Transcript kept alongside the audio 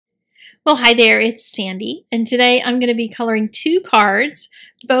Well, hi there, it's Sandy, and today I'm going to be coloring two cards,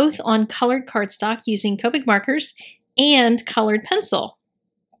 both on colored cardstock using Copic markers and colored pencil.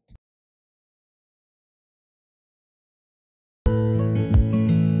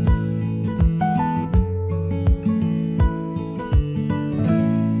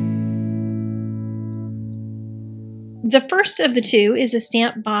 The first of the two is a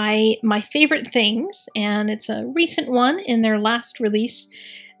stamp by My Favorite Things, and it's a recent one in their last release.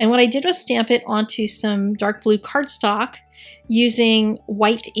 And what I did was stamp it onto some dark blue cardstock using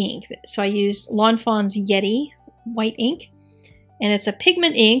white ink. So I used Lawn Fawn's Yeti white ink, and it's a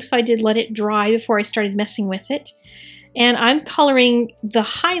pigment ink, so I did let it dry before I started messing with it. And I'm coloring the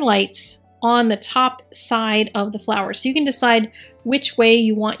highlights on the top side of the flower. So you can decide which way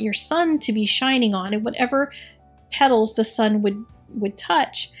you want your sun to be shining on, and whatever petals the sun would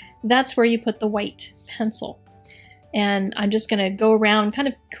touch, that's where you put the white pencil. And I'm just going to go around kind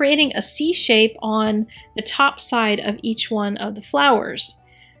of creating a C shape on the top side of each one of the flowers.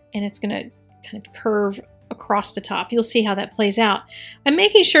 And it's going to kind of curve across the top. You'll see how that plays out. I'm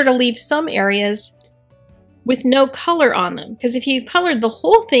making sure to leave some areas with no color on them, because if you colored the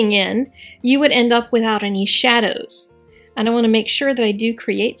whole thing in, you would end up without any shadows. And I want to make sure that I do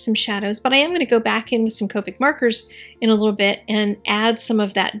create some shadows, but I am going to go back in with some Copic markers in a little bit and add some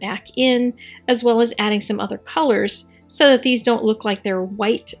of that back in, as well as adding some other colors so that these don't look like they're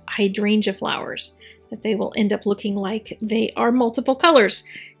white hydrangea flowers, that they will end up looking like they are multiple colors,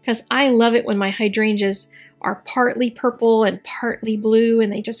 because I love it when my hydrangeas are partly purple and partly blue,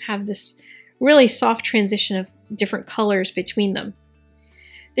 and they just have this really soft transition of different colors between them.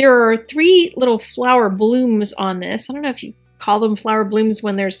 There are three little flower blooms on this. I don't know if you call them flower blooms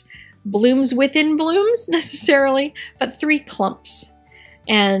when there's blooms within blooms necessarily, but three clumps.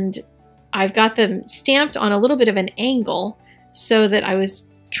 And I've got them stamped on a little bit of an angle so that I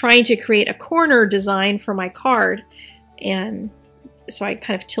was trying to create a corner design for my card. And so I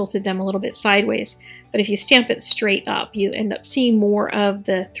kind of tilted them a little bit sideways. But if you stamp it straight up, you end up seeing more of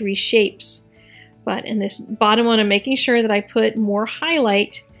the three shapes. But in this bottom one, I'm making sure that I put more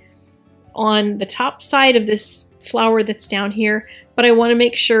highlight on the top side of this flower that's down here, but I want to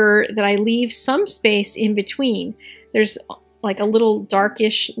make sure that I leave some space in between. There's like a little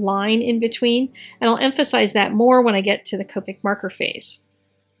darkish line in between, and I'll emphasize that more when I get to the Copic marker phase,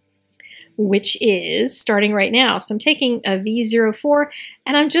 which is starting right now. So I'm taking a V04,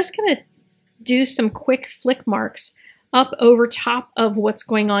 and I'm just going to do some quick flick marks up over top of what's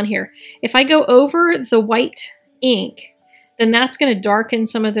going on here. If I go over the white ink, then that's going to darken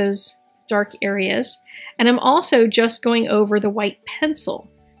some of those dark areas. And I'm also just going over the white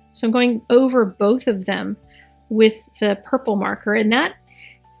pencil. So I'm going over both of them with the purple marker, and that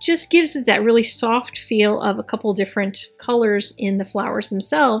just gives it that really soft feel of a couple different colors in the flowers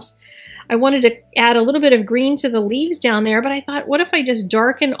themselves. I wanted to add a little bit of green to the leaves down there, but I thought, what if I just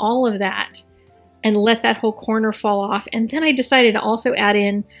darken all of that and let that whole corner fall off? And then I decided to also add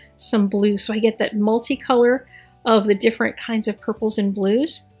in some blue, so I get that multicolor of the different kinds of purples and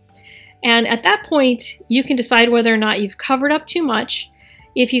blues. And at that point, you can decide whether or not you've covered up too much.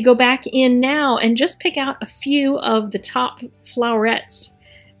 If you go back in now and just pick out a few of the top flowerets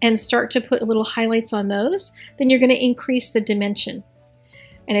and start to put little highlights on those, then you're going to increase the dimension.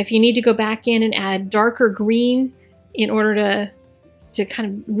 And if you need to go back in and add darker green in order to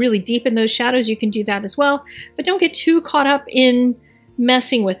kind of really deepen those shadows, you can do that as well. But don't get too caught up in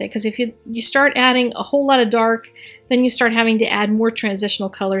messing with it, because if you start adding a whole lot of dark, then you start having to add more transitional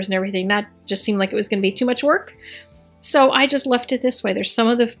colors and everything. That just seemed like it was going to be too much work. So I just left it this way. There's some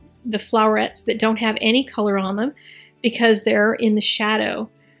of the flowerets that don't have any color on them because they're in the shadow,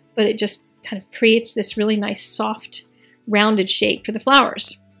 but it just kind of creates this really nice soft rounded shape for the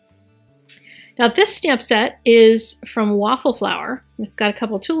flowers. Now this stamp set is from Waffle Flower. It's got a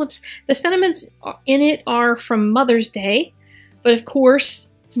couple of tulips. The sentiments in it are from Mother's Day, but of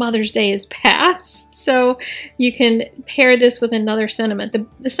course Mother's Day is past, so you can pair this with another sentiment.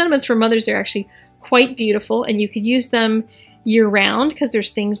 The sentiments for Mother's Day are actually quite beautiful, and you could use them year-round, because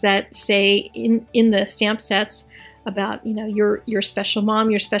there's things that say in the stamp sets about, you know, your special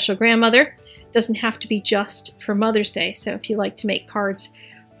mom, your special grandmother. It doesn't have to be just for Mother's Day. So if you like to make cards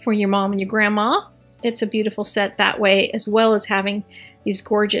for your mom and your grandma, it's a beautiful set that way, as well as having these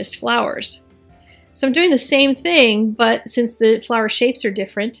gorgeous flowers. So I'm doing the same thing, but since the flower shapes are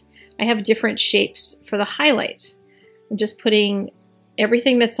different, I have different shapes for the highlights. I'm just putting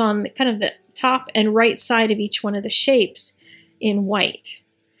everything that's on kind of the top and right side of each one of the shapes in white.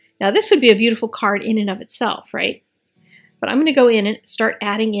 Now this would be a beautiful card in and of itself, right? But I'm going to go in and start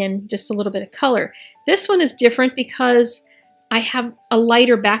adding in just a little bit of color. This one is different because I have a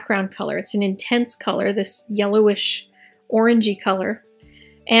lighter background color. It's an intense color, this yellowish orangey color.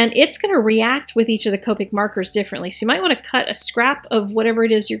 And it's going to react with each of the Copic markers differently. So you might want to cut a scrap of whatever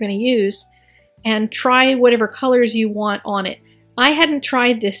it is you're going to use and try whatever colors you want on it. I hadn't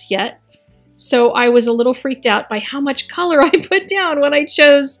tried this yet, so I was a little freaked out by how much color I put down when I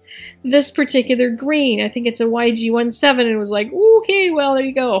chose this particular green. I think it's a YG17, and it was like, okay, well, there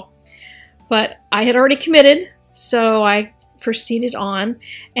you go. But I had already committed, so I proceeded on,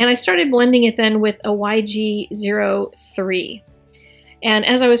 and I started blending it then with a YG03. And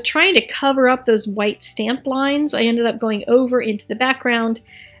as I was trying to cover up those white stamp lines, I ended up going over into the background,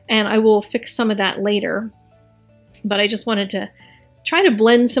 and I will fix some of that later. But I just wanted to try to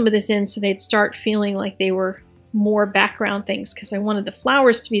blend some of this in so they'd start feeling like they were more background things, because I wanted the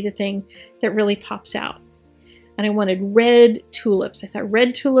flowers to be the thing that really pops out. And I wanted red tulips. I thought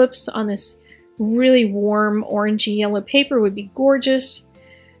red tulips on this really warm orangey yellow paper would be gorgeous.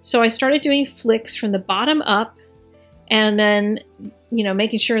 So I started doing flicks from the bottom up, and then, you know,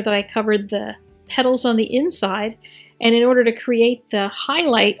 making sure that I covered the petals on the inside. And in order to create the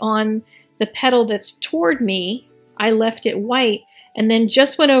highlight on the petal that's toward me, I left it white and then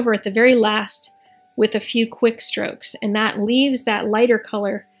just went over at the very last with a few quick strokes. And that leaves that lighter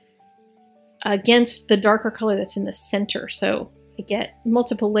color against the darker color that's in the center. So I get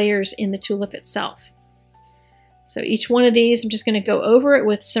multiple layers in the tulip itself. So each one of these, I'm just going to go over it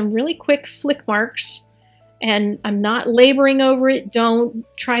with some really quick flick marks. And I'm not laboring over it. Don't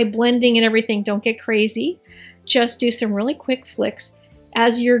try blending and everything. Don't get crazy. Just do some really quick flicks.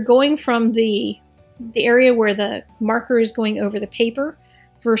 As you're going from the area where the marker is going over the paper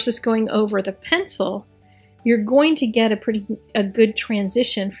versus going over the pencil, you're going to get a good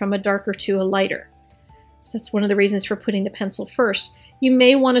transition from a darker to a lighter. So that's one of the reasons for putting the pencil first. You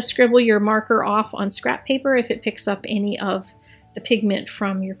may want to scribble your marker off on scrap paper if it picks up any of the pigment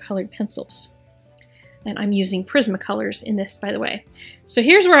from your colored pencils. And I'm using Prismacolors in this, by the way. So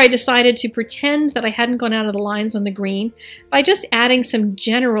here's where I decided to pretend that I hadn't gone out of the lines on the green by just adding some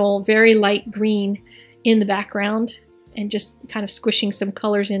general, very light green in the background and just kind of squishing some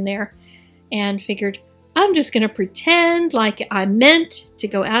colors in there, and figured I'm just going to pretend like I meant to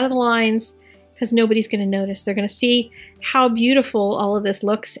go out of the lines, because nobody's going to notice. They're going to see how beautiful all of this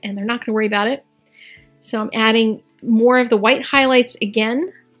looks, and they're not going to worry about it. So I'm adding more of the white highlights again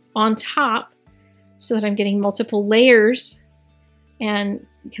on top, so that I'm getting multiple layers and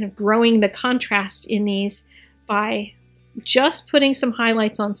kind of growing the contrast in these by just putting some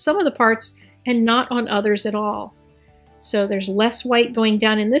highlights on some of the parts and not on others at all. So there's less white going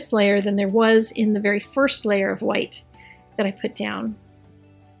down in this layer than there was in the very first layer of white that I put down.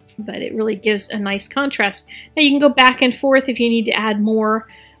 But it really gives a nice contrast. Now you can go back and forth if you need to add more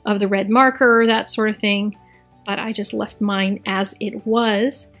of the red marker, that sort of thing. But I just left mine as it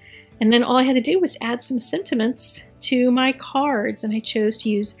was. And then all I had to do was add some sentiments to my cards, and I chose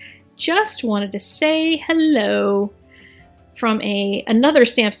to use Just Wanted to Say Hello from another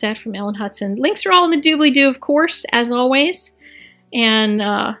stamp set from Ellen Hudson. Links are all in the doobly-doo, of course, as always,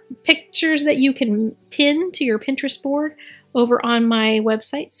 and pictures that you can pin to your Pinterest board over on my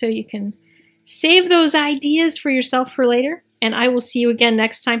website, so you can save those ideas for yourself for later. And I will see you again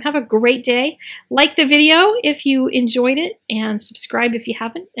next time. Have a great day. Like the video if you enjoyed it, and subscribe if you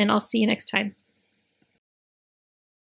haven't, and I'll see you next time.